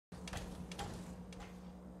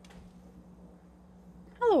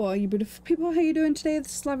Hello all you beautiful people, how you doing today?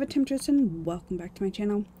 This is Lava Temptress and welcome back to my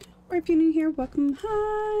channel. Or if you're new here, welcome,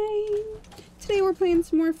 hi! Today we're playing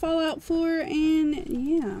some more Fallout 4 and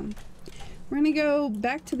yeah. We're gonna go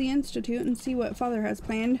back to the Institute and see what Father has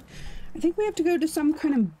planned. I think we have to go to some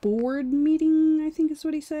kind of board meeting, I think is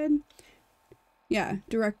what he said. Yeah,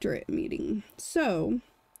 directorate meeting. So,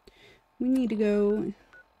 we need to go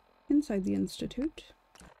inside the Institute.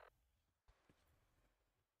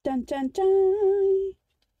 Dun dun dun!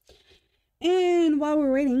 And while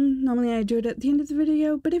we're waiting, normally I do it at the end of the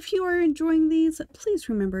video, but if you are enjoying these, please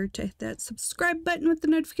remember to hit that subscribe button with the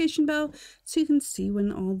notification bell so you can see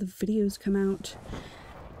when all the videos come out.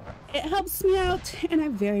 It helps me out, and I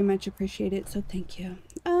very much appreciate it, so thank you.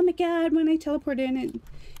 Oh my god, when I teleport in,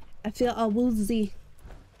 I feel all woozy.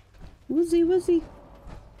 Woozy, woozy.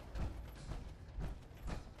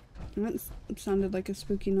 That sounded like a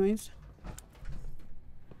spooky noise.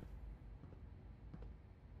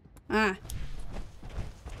 Ah.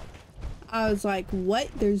 I was like, what?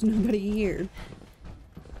 There's nobody here.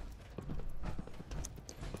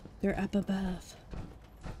 They're up above.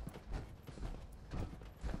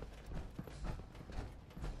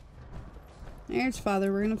 There's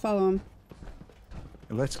Father. We're gonna follow him.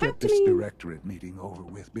 Let's get this directorate meeting over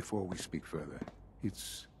with before we speak further.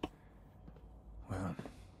 It's... well,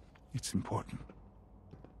 it's important.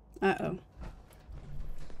 Uh-oh.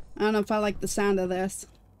 I don't know if I like the sound of this.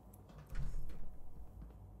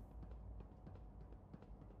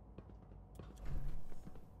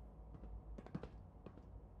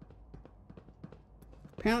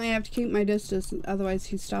 Apparently I have to keep my distance, otherwise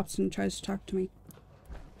he stops and tries to talk to me.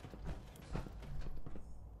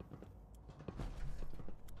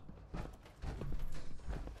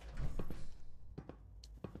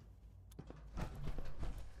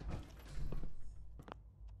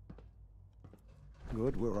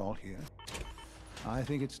 Good, we're all here. I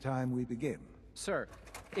think it's time we begin. Sir,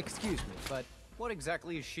 excuse me, but what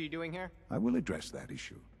exactly is she doing here? I will address that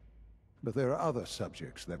issue. But there are other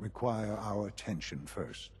subjects that require our attention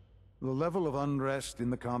first. The level of unrest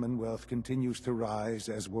in the Commonwealth continues to rise,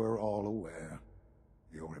 as we're all aware.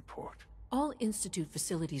 Your report. All Institute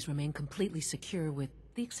facilities remain completely secure with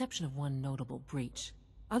the exception of one notable breach.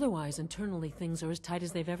 Otherwise, internally things are as tight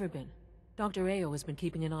as they've ever been. Dr. Ayo has been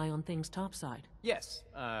keeping an eye on things topside. Yes,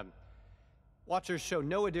 Watchers show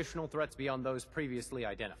no additional threats beyond those previously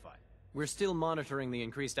identified. We're still monitoring the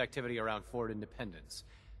increased activity around Fort Independence,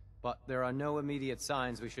 but there are no immediate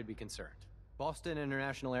signs we should be concerned. Boston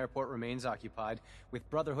International Airport remains occupied, with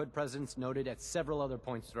Brotherhood presence noted at several other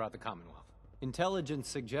points throughout the Commonwealth. Intelligence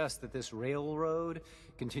suggests that this railroad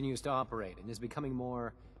continues to operate and is becoming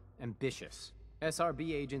more ambitious.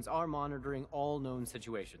 SRB agents are monitoring all known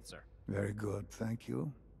situations, sir. Very good, thank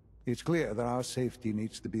you. It's clear that our safety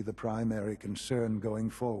needs to be the primary concern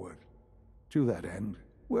going forward. To that end,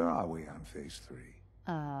 where are we on Phase 3?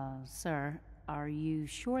 Sir, are you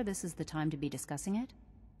sure this is the time to be discussing it?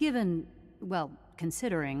 Given, well,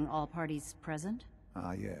 considering all parties present?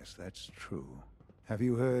 Ah, yes, that's true. Have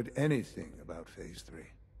you heard anything about Phase 3?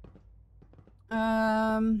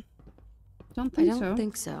 Don't think so. I don't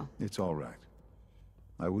think so. It's all right.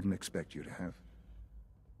 I wouldn't expect you to have.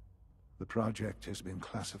 The project has been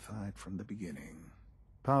classified from the beginning.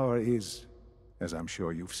 Power is, as I'm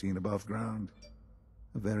sure you've seen above ground,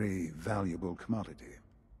 a very valuable commodity.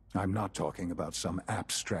 I'm not talking about some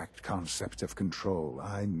abstract concept of control.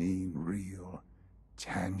 I mean real,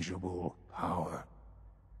 tangible power.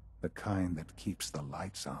 The kind that keeps the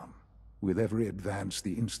lights on. With every advance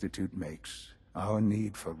the Institute makes, our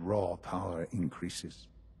need for raw power increases.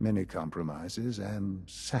 Many compromises and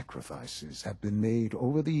sacrifices have been made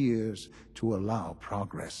over the years to allow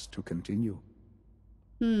progress to continue.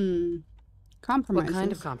 Compromises? What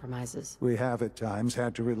kind of compromises? We have at times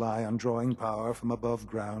had to rely on drawing power from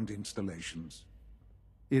above-ground installations.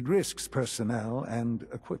 It risks personnel and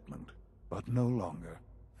equipment, but no longer.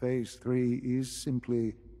 Phase 3 is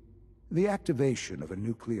simply the activation of a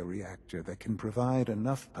nuclear reactor that can provide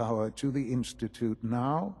enough power to the Institute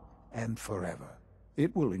now and forever.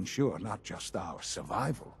 It will ensure not just our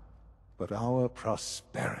survival, but our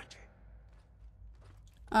prosperity.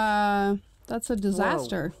 That's a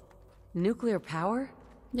disaster. Whoa. Nuclear power?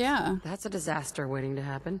 Yeah. That's a disaster waiting to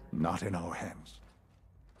happen. Not in our hands.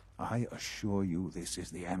 I assure you this is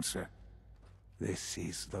the answer. This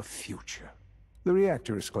is the future. The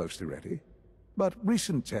reactor is close to ready, but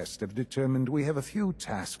recent tests have determined we have a few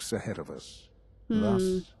tasks ahead of us.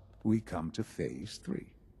 Thus, we come to Phase 3,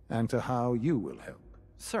 and to how you will help.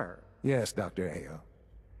 Sir. Yes, Dr. Ayo.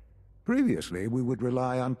 Previously, we would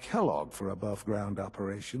rely on Kellogg for above-ground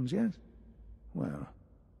operations, yes? Well,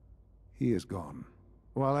 he is gone.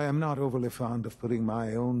 While I am not overly fond of putting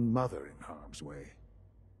my own mother in harm's way,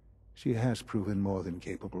 she has proven more than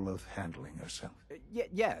capable of handling herself.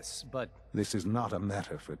 Yes, but... This is not a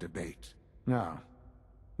matter for debate. Now,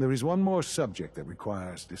 there is one more subject that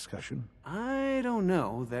requires discussion. I don't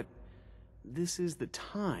know that this is the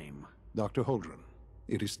time. Dr. Holdren,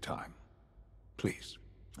 it is time. Please,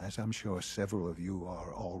 as I'm sure several of you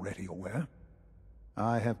are already aware,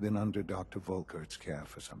 I have been under Dr. Volkert's care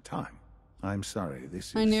for some time. I'm sorry,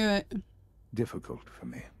 this I knew it. difficult for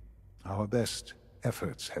me. Our best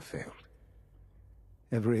efforts have failed.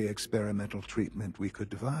 Every experimental treatment we could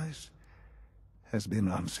devise has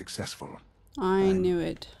been unsuccessful. I knew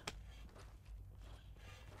it.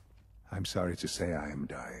 I'm sorry to say I am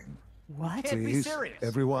dying. What? Can't be Please, serious.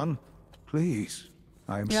 everyone, please.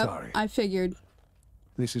 I am Yep, sorry. I figured.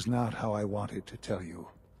 This is not how I wanted to tell you,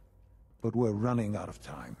 but we're running out of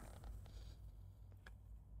time.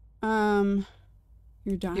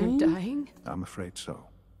 You're dying? You're dying? I'm afraid so.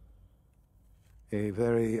 A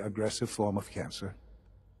very aggressive form of cancer.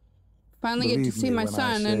 Finally get to Believe see me my when I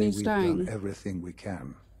son say and he's we've dying. done everything we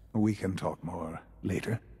can. We can talk more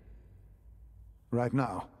later. Right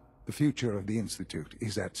now, the future of the Institute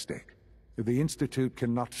is at stake. The Institute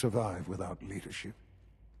cannot survive without leadership.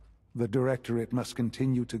 The Directorate must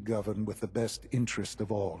continue to govern with the best interest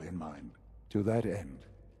of all in mind. To that end,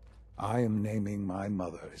 I am naming my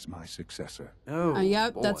mother as my successor. Oh,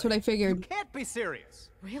 Yep, boy. that's what I You figured. can't be serious!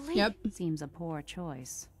 Really? Yep. Seems a poor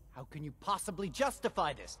choice. How can you possibly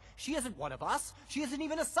justify this? She isn't one of us. She isn't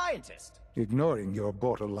even a scientist. Ignoring your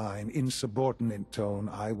borderline, insubordinate tone,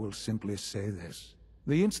 I will simply say this.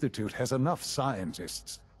 The Institute has enough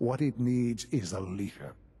scientists. What it needs is a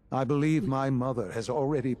leader. I believe my mother has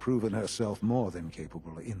already proven herself more than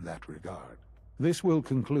capable in that regard. This will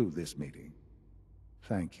conclude this meeting.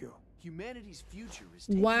 Thank you. Humanity's future is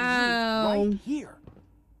taking Wow. root right here.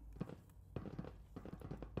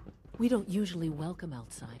 We don't usually welcome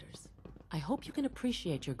outsiders. I hope you can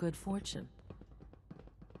appreciate your good fortune.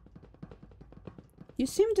 You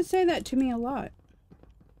seem to say that to me a lot.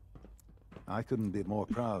 I couldn't be more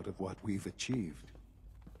proud of what we've achieved.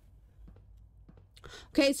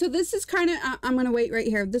 Okay, so this is kind of, I'm going to wait right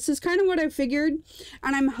here. This is kind of what I figured,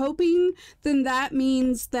 and I'm hoping then that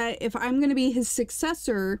means that if I'm going to be his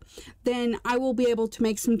successor, then I will be able to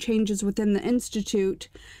make some changes within the Institute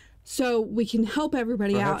so we can help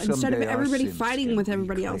everybody Perhaps out instead of someday our everybody sins fighting can with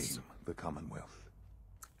everybody reclaim else. the Commonwealth.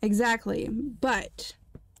 Exactly, but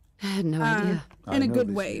I had no idea. I in a know good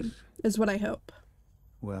this way is what I hope.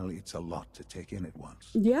 Well, it's a lot to take in at once.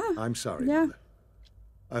 Yeah. I'm sorry, Yeah. Mother.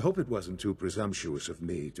 I hope it wasn't too presumptuous of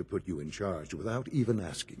me to put you in charge without even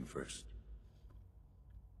asking first.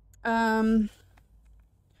 In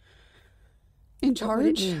What would it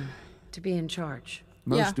charge? mean to be in charge?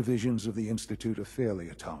 Most Yeah. divisions of the Institute are fairly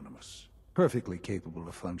autonomous, perfectly capable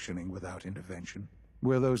of functioning without intervention.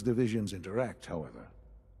 Where those divisions interact, however,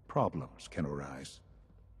 problems can arise.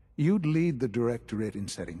 You'd lead the Directorate in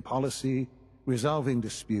setting policy, resolving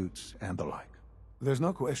disputes, and the like. There's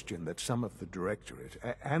no question that some of the Directorate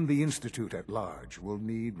and the Institute at large will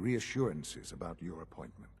need reassurances about your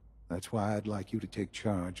appointment. That's why I'd like you to take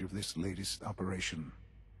charge of this latest operation.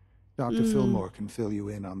 Dr. Fillmore can fill you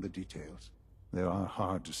in on the details. There are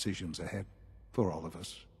hard decisions ahead for all of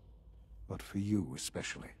us, but for you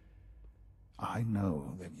especially. I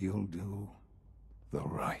know that you'll do the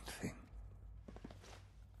right thing.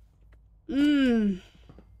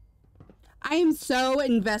 I am so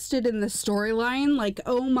invested in the storyline, like,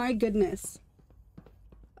 oh my goodness.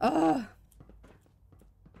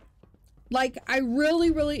 Like, I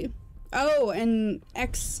really... Oh, and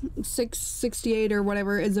X668 or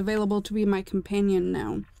whatever is available to be my companion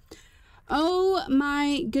now. Oh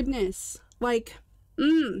my goodness. Like,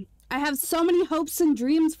 I have so many hopes and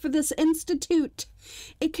dreams for this Institute.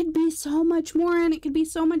 It could be so much more and it could be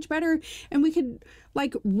so much better. And we could,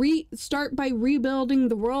 like, start by rebuilding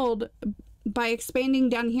the world by expanding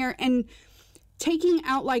down here and taking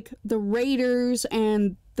out, like, the raiders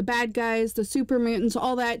and the bad guys, the super mutants,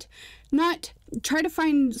 all that. Not try to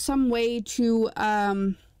find some way to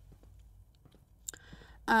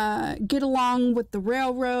get along with the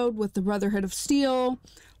railroad, with the Brotherhood of Steel.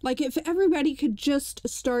 Like, if everybody could just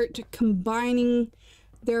start combining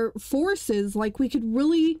their forces, like, we could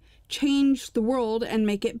really change the world and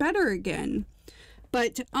make it better again.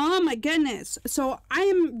 But, oh my goodness. So, I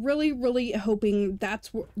am really hoping that's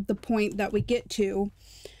the point that we get to.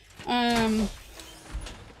 But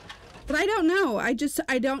I don't know. I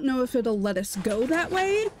don't know if it'll let us go that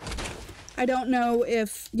way. I don't know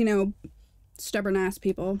if, you know, stubborn ass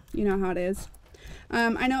people, you know how it is.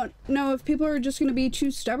 I don't know if people are just going to be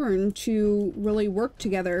too stubborn to really work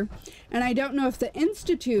together. And I don't know if the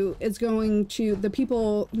Institute is going to, the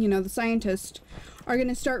people, you know, the scientists, are going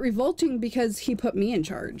to start revolting because he put me in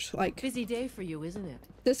charge. Like, busy day for you, isn't it?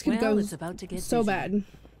 This could go it's about to get so busy. bad.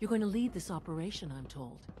 You're going to lead this operation, I'm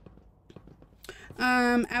told.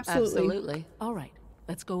 Absolutely. All right,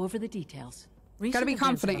 let's go over the details. Gotta be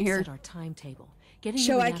confident here. Our timetable. Getting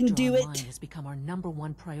Show the I can reactor do online it. has become our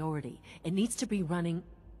 #1 priority. It needs to be running,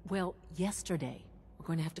 well, yesterday. We're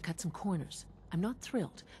going to have to cut some corners. I'm not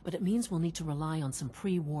thrilled, but it means we'll need to rely on some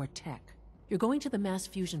pre-war tech. You're going to the mass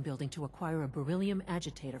fusion building to acquire a beryllium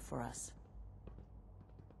agitator for us.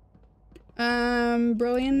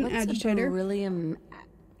 Beryllium What's agitator. a beryllium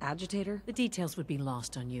agitator? The details would be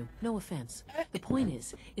lost on you. No offense. The point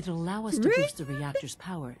is, it'll allow us to boost the reactor's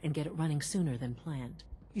power and get it running sooner than planned.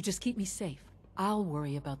 You just keep me safe. I'll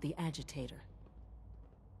worry about the agitator.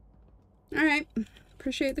 All right.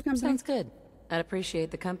 Appreciate the company. Sounds good. I'd appreciate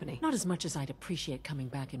the company. Not as much as I'd appreciate coming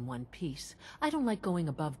back in one piece. I don't like going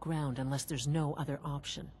above ground unless there's no other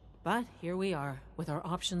option. But here we are, with our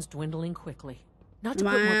options dwindling quickly. Not to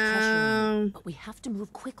put more pressure on you, but we have to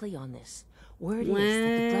move quickly on this. Word is that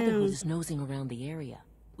the Brotherhood is nosing around the area.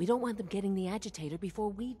 We don't want them getting the agitator before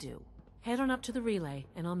we do. Head on up to the relay,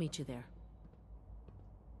 and I'll meet you there.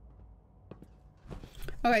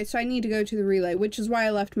 Okay, so I need to go to the relay, which is why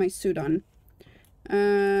I left my suit on.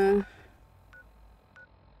 Oh,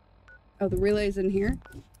 the relay's in here?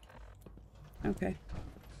 Okay.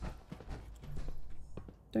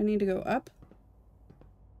 Do I need to go up?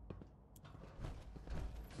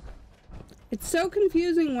 It's so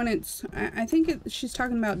confusing when it's... I think she's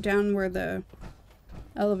talking about down where the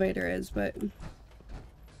elevator is, but...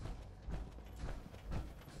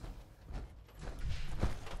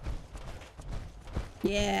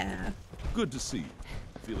 Yeah. Good to see you.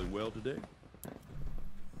 Feeling well today?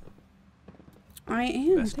 I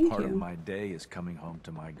am, Best thank part you. of my day is coming home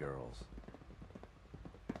to my girls.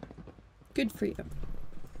 Good for you.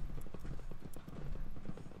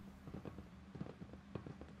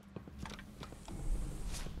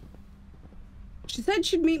 She said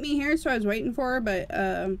she'd meet me here, so I was waiting for her, but,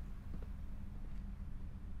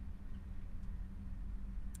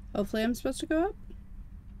 hopefully I'm supposed to go up.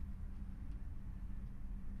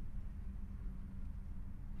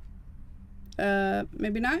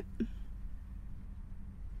 Maybe not.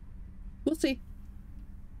 We'll see.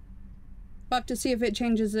 We'll have to see if it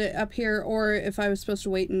changes it up here or if I was supposed to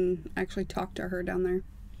wait and actually talk to her down there.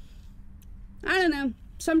 I don't know.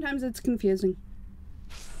 Sometimes it's confusing.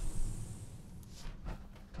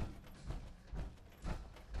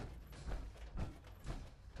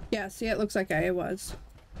 Yeah, see, it looks like I was.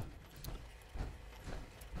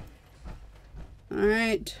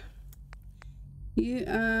 Alright.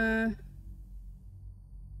 You,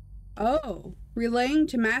 Oh. Relaying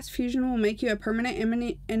to mass fusion will make you a permanent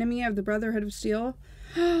enemy of the Brotherhood of Steel.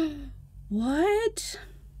 What?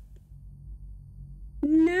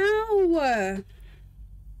 No.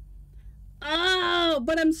 Oh,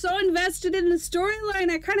 but I'm so invested in the storyline,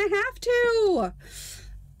 I kind of have to.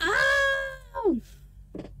 Oh.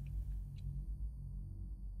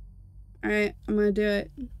 Alright, I'm gonna do it.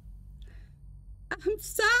 I'm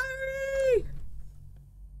sorry.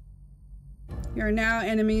 You're now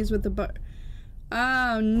enemies with the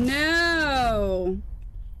Oh no!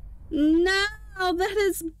 No, that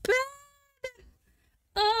is bad!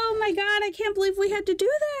 Oh my god, I can't believe we had to do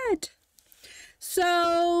that!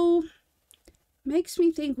 So, makes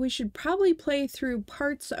me think we should probably play through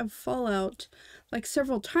parts of Fallout like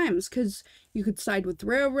several times, because you could side with the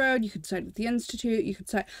Railroad, you could side with the Institute, you could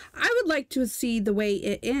side... I would like to see the way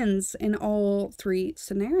it ends in all three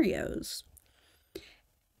scenarios.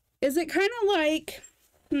 Is it kind of like...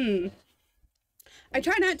 I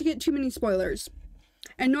try not to get too many spoilers.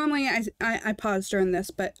 And normally I pause during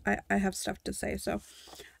this, but I have stuff to say, so.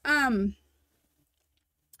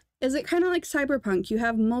 Is it kind of like Cyberpunk? You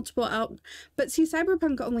have multiple but see,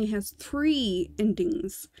 Cyberpunk only has 3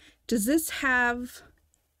 endings. Does this have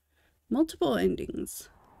multiple endings?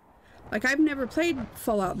 Like, I've never played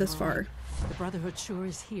Fallout this far. The Brotherhood sure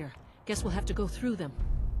is here. Guess we'll have to go through them.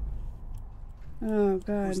 Oh,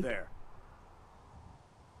 God. Who's there?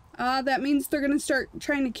 That means they're gonna start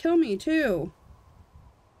trying to kill me, too.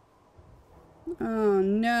 Oh,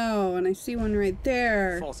 no. And I see one right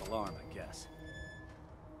there. False alarm, I guess.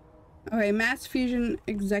 Okay, Mass Fusion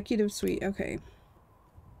Executive Suite. Okay.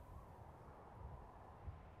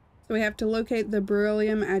 So we have to locate the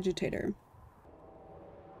beryllium agitator.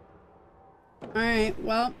 Alright,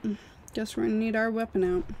 well, guess we're gonna need our weapon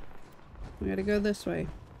out. We gotta go this way.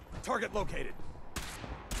 Target located.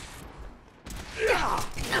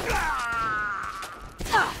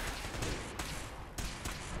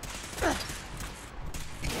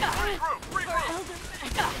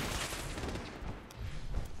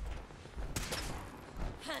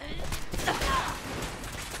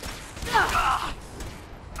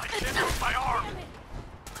 I can't move my arm.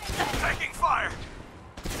 Taking fire.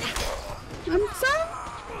 I'm sorry.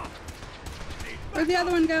 Where'd the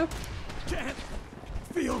other one go? Can't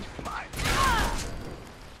feel my.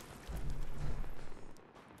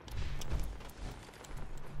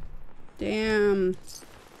 Damn.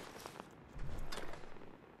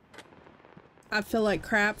 I feel like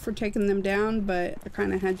crap for taking them down, but I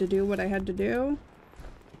kind of had to do what I had to do.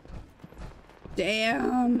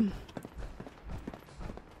 Damn.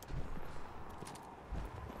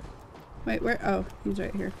 Wait, where? Oh, he's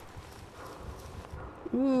right here.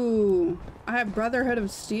 Ooh. I have Brotherhood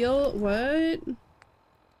of Steel. What?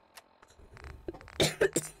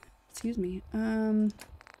 Excuse me.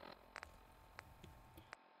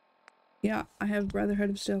 Yeah, I have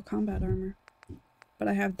Brotherhood of Steel combat armor. But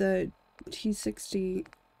I have the T60.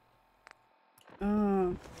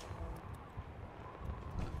 Oh.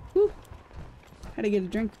 Whew. Had to get a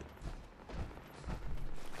drink.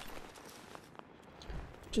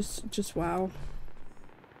 Just wow.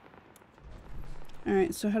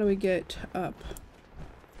 Alright, so how do we get up?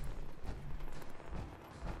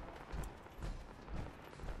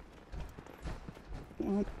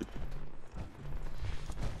 Well.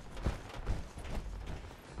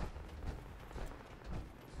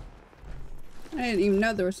 I didn't even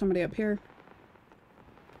know there was somebody up here.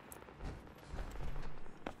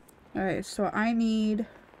 Alright, so I need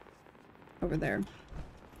over there.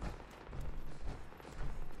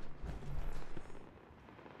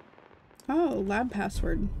 Oh, lab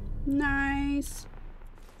password. Nice.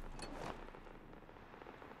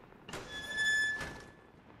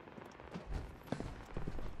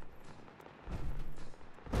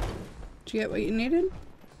 Did you get what you needed?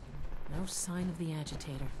 No sign of the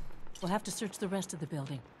agitator. We'll have to search the rest of the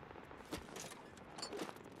building.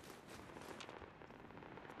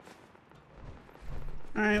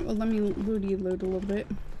 Alright, well let me loot a little bit.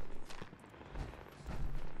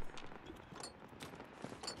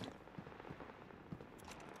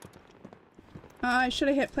 I should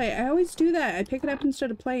have hit play. I always do that. I pick it up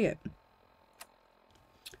instead of play it.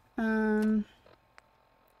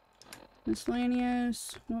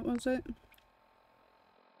 Miscellaneous. What was it?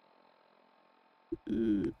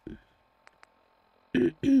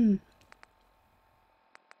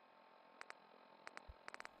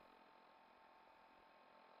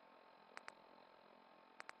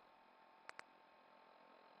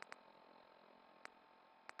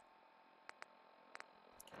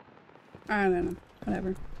 I don't know.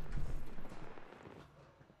 Whatever.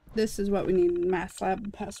 This is what we need math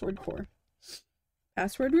lab password for.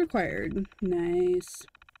 Password required. Nice.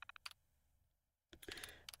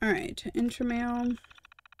 Alright, intermail.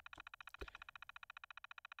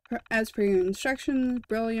 As per your instructions,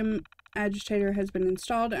 beryllium agitator has been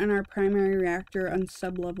installed in our primary reactor on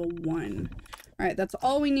sublevel 1. Alright, that's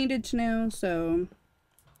all we needed to know, so...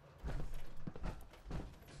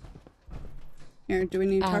 Here, do we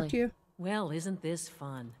need to talk to you? Well, isn't this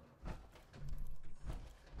fun?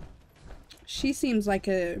 She seems like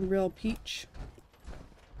a real peach.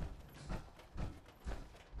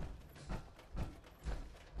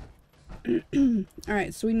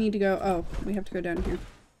 Alright, so we need to go... Oh, we have to go down here.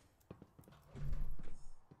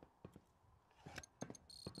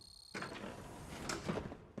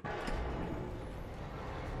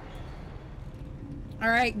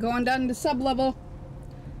 Alright, going down to sub-level.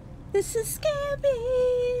 This is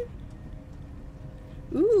scary.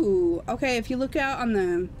 Ooh, okay, if you look out on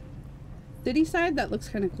the city side, that looks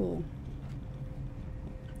kind of cool.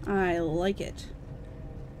 I like it.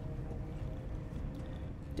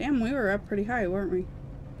 Damn, we were up pretty high, weren't we?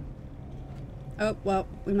 Oh, well,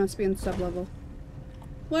 we must be in sub-level.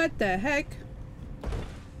 What the heck?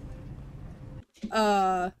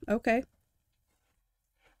 Okay.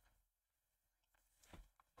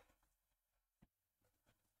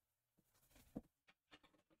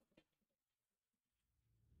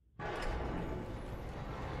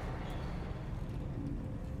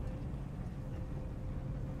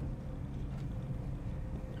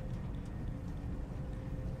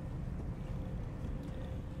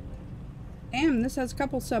 Damn, this has a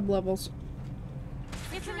couple sub-levels.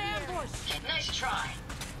 It's an ambush! Nice try.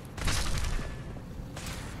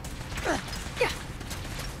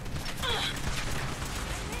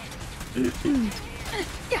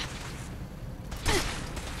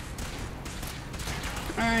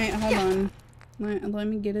 Alright, hold on. Let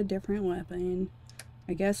me get a different weapon.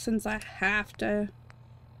 I guess since I have to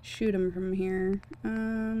shoot him from here,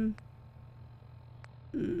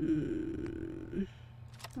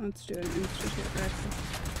 let's do it. Let's just get back.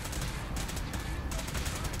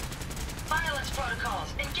 Violence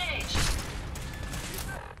protocols, engage!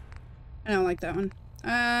 I don't like that one.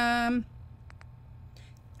 I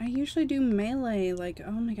usually do melee, like,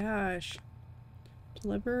 oh my gosh.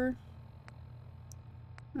 Deliver?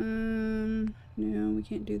 No, we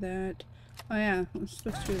can't do that. Oh yeah, let's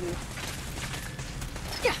do this.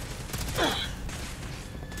 Yeah.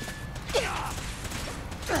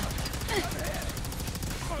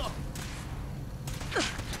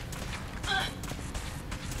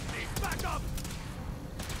 Back up!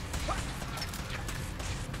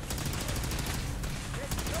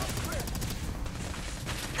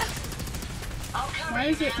 Why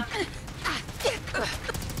is it?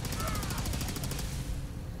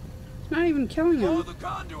 It's not even killing him. Follow the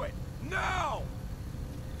conduit! Now!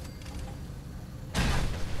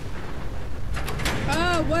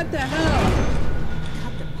 Oh, what the hell?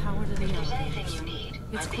 Cut the power to the If there's elevators. anything you need,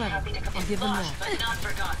 It's I'd be clever. happy to come I'll give them lost, that. but not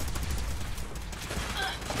forgotten.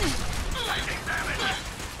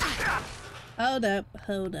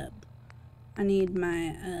 Hold up. I need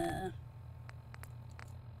my,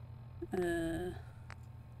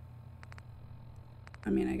 I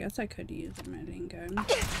mean, I guess I could use a machine gun.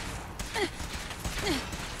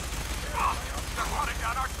 They're running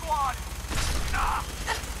down our squad!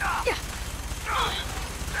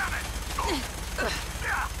 Damn it!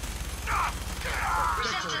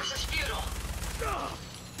 Resistance is futile.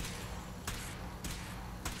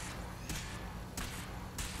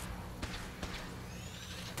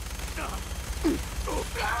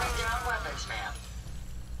 Powering down weapons, ma'am.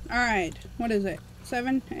 Alright, what is it?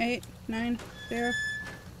 7, 8, 9, 0.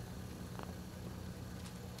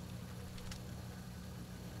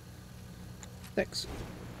 Six.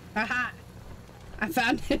 Haha! I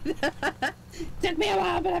found it! Took me a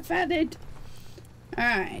while, but I found it!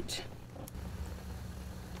 Alright.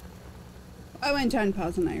 I went to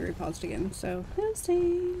unpause and I repaused again, so we'll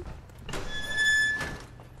see.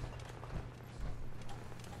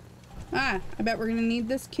 Ah, I bet we're gonna need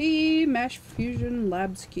this key. Mesh Fusion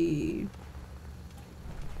Labs key.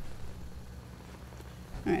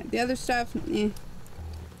 Alright, the other stuff,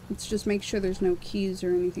 let's just make sure there's no keys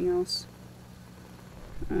or anything else.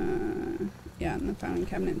 Yeah, in the filing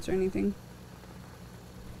cabinets or anything.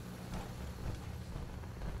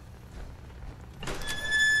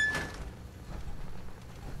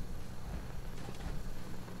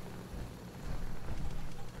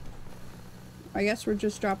 I guess we're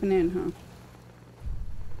just dropping in, huh?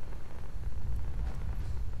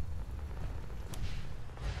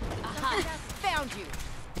 Aha! Found you!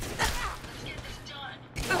 Let's get this done!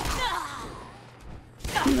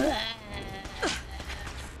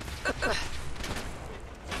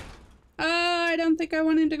 I don't think I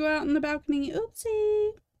wanted to go out on the balcony.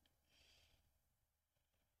 Oopsie.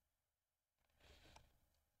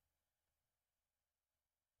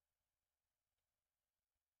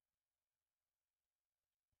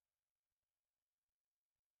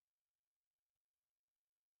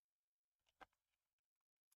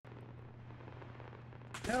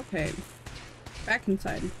 Okay. Back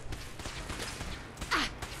inside.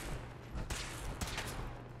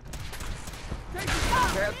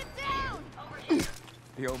 Get down! Over here!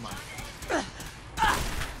 Yo, man.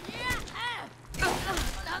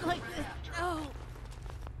 Not like this. No.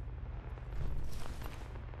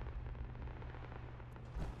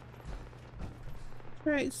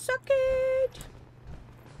 Right, suck it!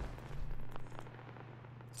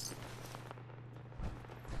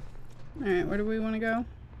 Alright, where do we want to go?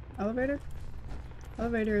 Elevator?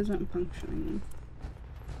 Elevator isn't functioning.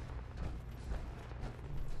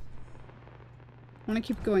 I want to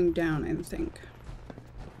keep going down, I think.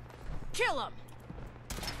 Kill him!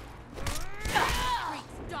 Freaks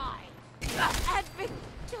die! At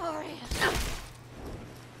Victoria!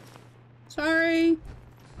 Sorry!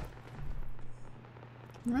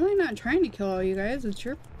 I'm really not trying to kill all you guys. It's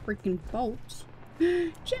your freaking fault.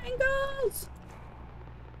 Jangles!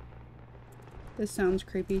 This sounds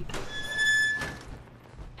creepy.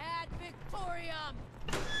 Ad Victoriam!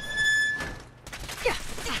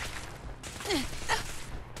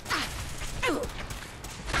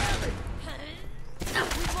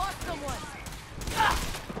 We lost someone!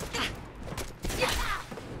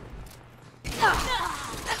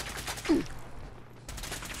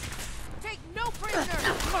 Take no prisoner!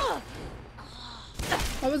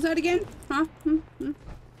 What was that again? Huh?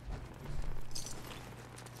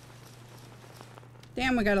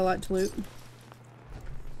 Damn, we got a lot to loot.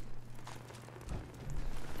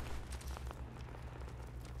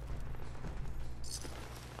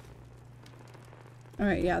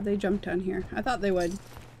 Alright, yeah, they jumped down here. I thought they would.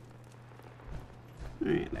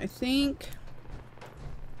 Alright, I think...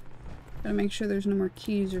 Gotta make sure there's no more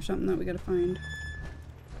keys or something that we gotta find.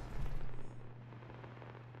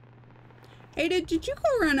 Ada, did you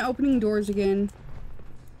go around opening doors again?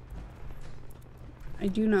 I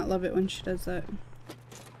do not love it when she does that.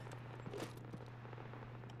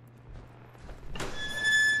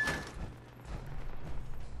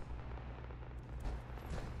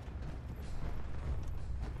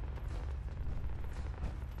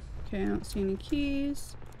 Okay, I don't see any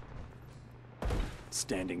keys.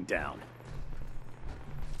 Standing down.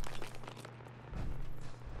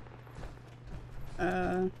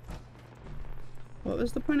 What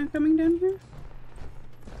was the point of coming down here?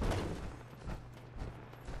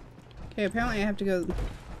 Okay, apparently I have to go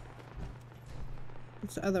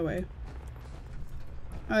this other way.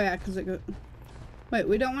 Oh yeah, because it goes... Wait,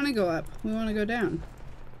 we don't want to go up. We want to go down.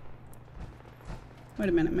 Wait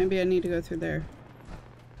a minute, maybe I need to go through there.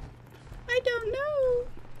 I don't know!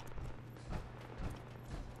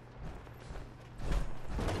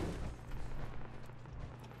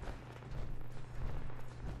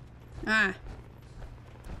 Ah!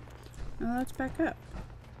 Well, let's back up.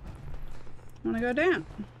 I want to go down.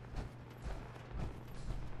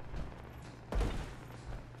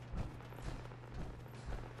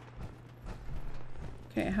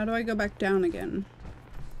 Okay, how do I go back down again?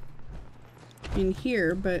 In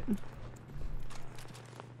here, but...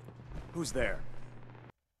 Who's there?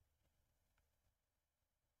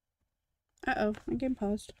 Uh-oh, my game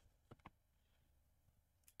paused.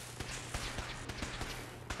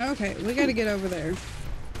 Okay, we gotta get over there.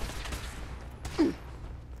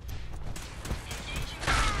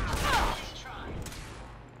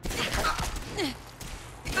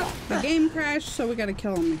 The game crashed, so we gotta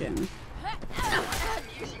kill him again.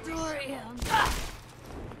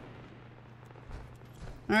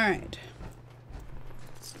 Alright.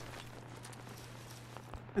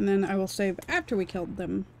 And then I will save after we killed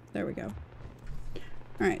them. There we go.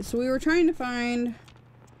 Alright, so we were trying to find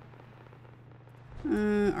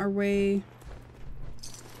our way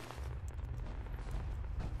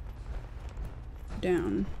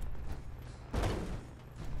down.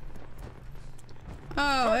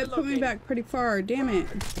 Oh, it put me back pretty far. Damn it.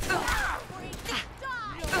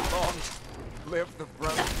 Long live the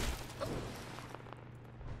brother.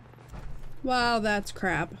 Wow, that's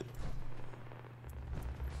crap.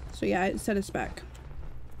 So yeah, it set us back.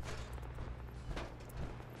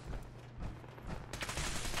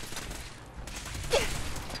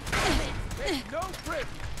 No grip.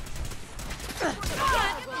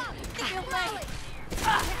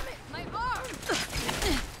 My arm!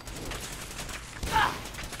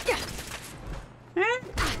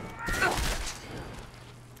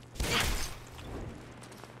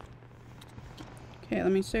 Okay,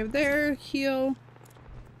 let me save there, heal.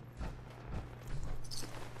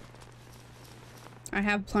 I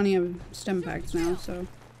have plenty of stem packs now, so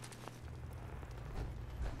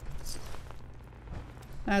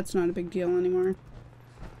that's not a big deal anymore.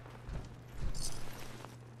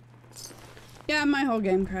 Yeah, my whole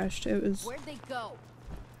game crashed. It was... Where'd they go?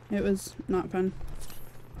 It was not fun.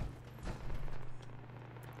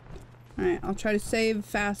 Alright, I'll try to save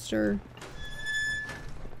faster.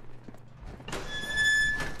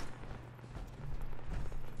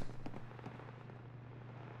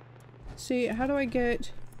 See, how do I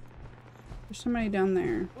get... There's somebody down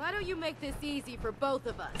there. Why don't you make this easy for both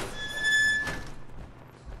of us?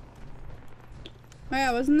 Oh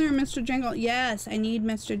yeah, wasn't there a Mr. Jangle? Yes, I need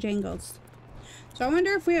Mr. Jangles. So I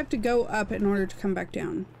wonder if we have to go up in order to come back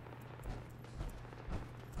down.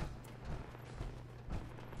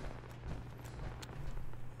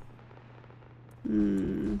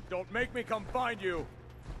 Don't make me come find you.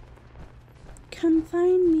 Come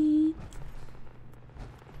find me.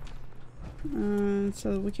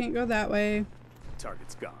 So we can't go that way.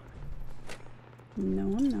 Target's gone. No,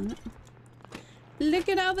 I'm not. Look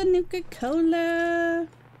at all the Nuka-Cola.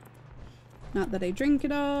 Not that I drink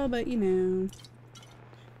it all, but you know.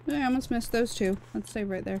 Oh, I almost missed those two. Let's save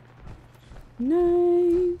right there.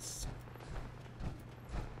 Nice.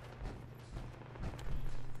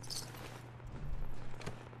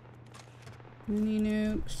 Mini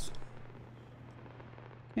nukes.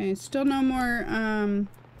 Okay, still no more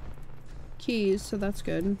keys, so that's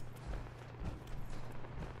good.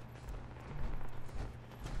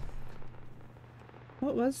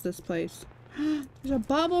 What was this place? There's a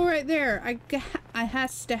bubble right there. I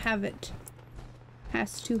has to have it.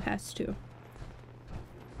 Has to. Can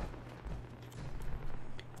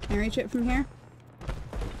I reach it from here?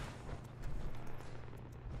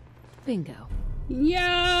 Bingo.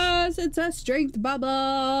 Yes! Yes, it's a strength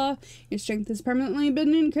bubble. Your strength has permanently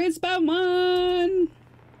been increased by 1.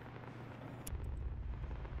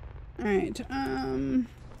 Alright,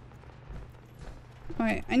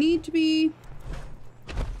 alright, I need to be...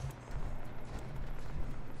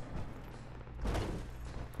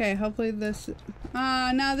 Okay, hopefully this...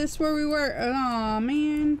 no, this is where we were. Aw,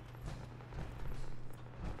 man.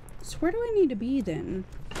 So where do I need to be then?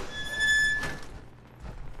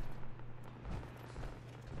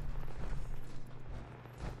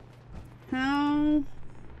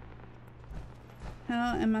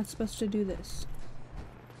 How am I supposed to do this?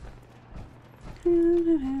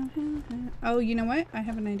 Oh, you know what? I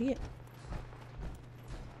have an idea.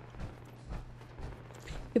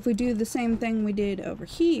 If we do the same thing we did over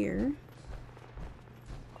here.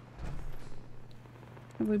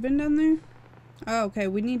 Have we been down there? Oh, okay,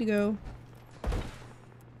 we need to go.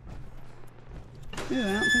 Ooh,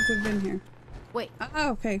 I don't think we've been here. Wait.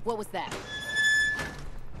 Oh, okay. What was that?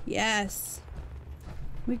 Yes.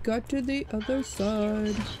 We got to the other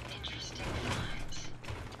side.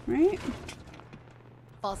 Right?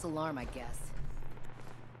 False alarm, I guess.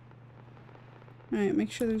 Alright,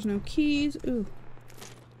 make sure there's no keys. Ooh.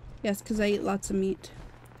 Yes, because I eat lots of meat.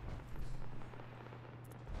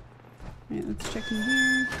 Alright, let's check in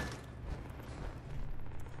here.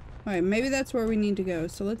 Alright, maybe that's where we need to go.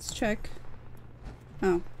 So let's check.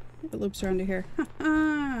 Oh, it loops around to here. Ha-ha!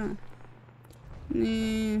 Nah.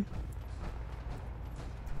 Any...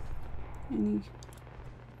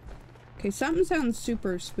 Okay, something sounds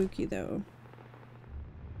super spooky though.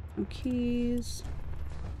 No keys.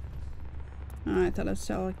 Oh, I thought I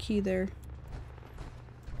saw a key there.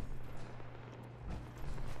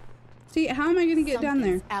 See, how am I gonna get down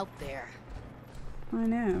there? Out there. I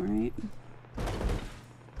know, right?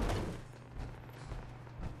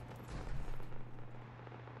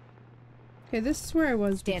 Okay, this is where I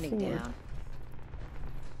was standing before. Down.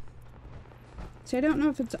 See, I don't know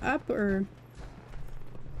if it's up or...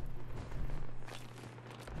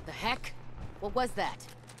 The heck? What was that?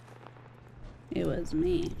 It was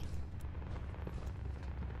me.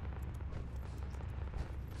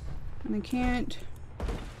 And I can't...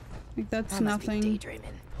 Like, that's nothing.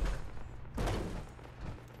 Daydreaming.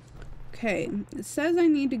 Okay, it says I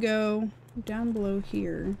need to go down below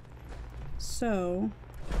here. So...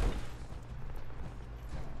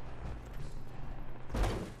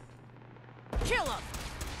 Kill him!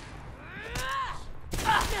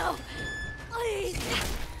 No! Please!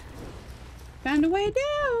 Found a way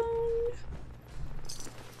down!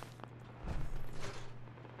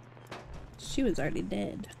 She was already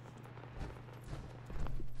dead.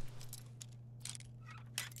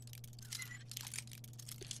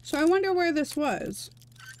 So I wonder where this was.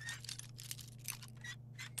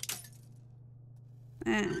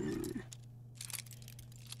 Ah.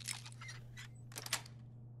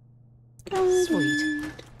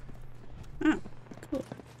 Sweet. Oh, cool.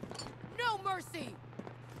 No mercy!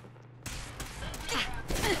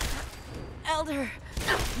 Elder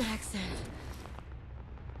Maxon.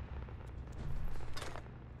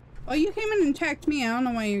 Oh, you came in and attacked me. I don't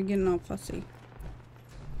know why you're getting all fussy.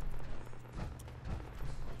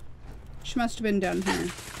 She must have been down here.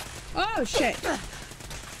 Oh, shit.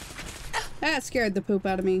 That scared the poop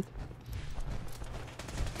out of me.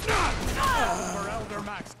 For Elder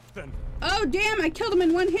Maxon. Oh, damn. I killed him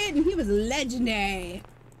in one hit and he was legendary.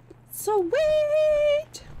 Sweet.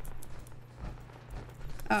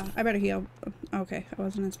 Oh, I better heal. Okay, I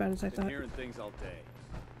wasn't as bad as I thought. Hearing things all day.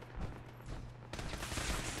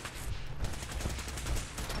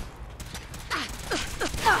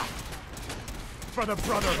 For the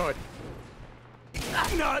Brotherhood.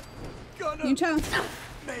 Not gonna You tell.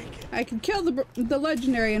 make it. I could kill the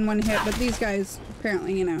legendary in one hit, but these guys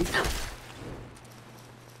apparently, you know.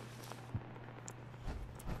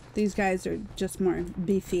 These guys are just more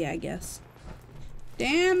beefy, I guess.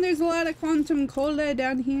 Damn, there's a lot of quantum cola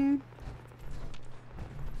down here.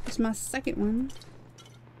 It's my second one.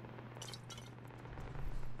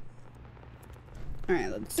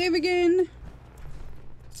 Alright, let's save again.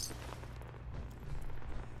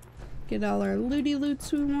 Get all our looty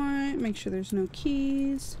loots we want. Make sure there's no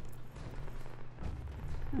keys.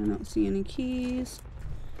 I don't see any keys.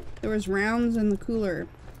 There was rounds in the cooler.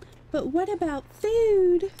 But what about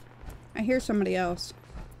food? I hear somebody else.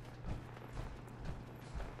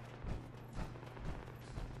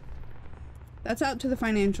 That's out to the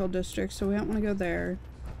financial district, so we don't want to go there.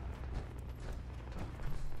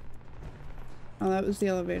 Oh, that was the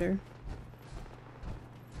elevator.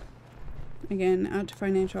 Again, out to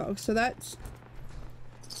financial. Oh, so that's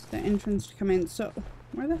the entrance to come in. So,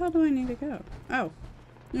 where the hell do I need to go? Oh.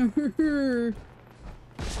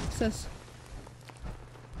 this?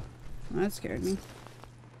 Oh, that scared me.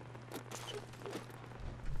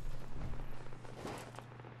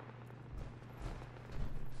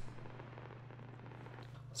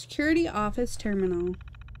 Security office terminal.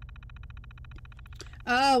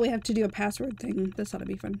 Oh, we have to do a password thing. This ought to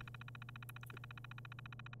be fun.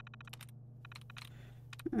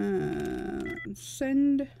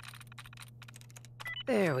 Send.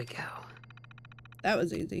 There we go. That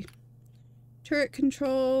was easy. Turret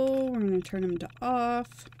control. We're going to turn them to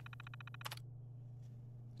off.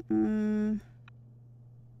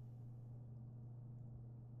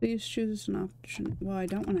 Please choose an option. Well, I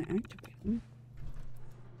don't want to activate them.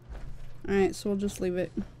 Alright, so we'll just leave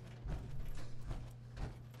it.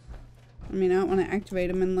 I mean, I don't want to activate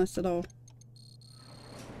them unless it'll...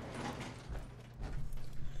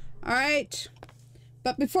 Alright.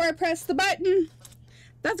 But before I press the button,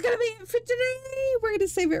 that's gonna be it for today. We're gonna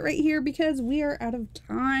save it right here because we are out of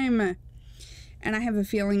time. And I have a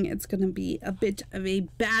feeling it's gonna be a bit of a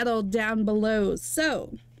battle down below.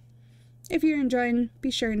 So, if you're enjoying, be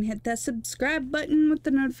sure and hit that subscribe button with the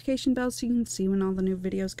notification bell so you can see when all the new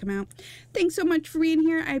videos come out. Thanks so much for being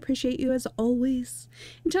here. I appreciate you as always.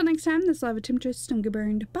 Until next time, this is Lava Temptress. Don't get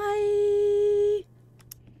burned. Bye!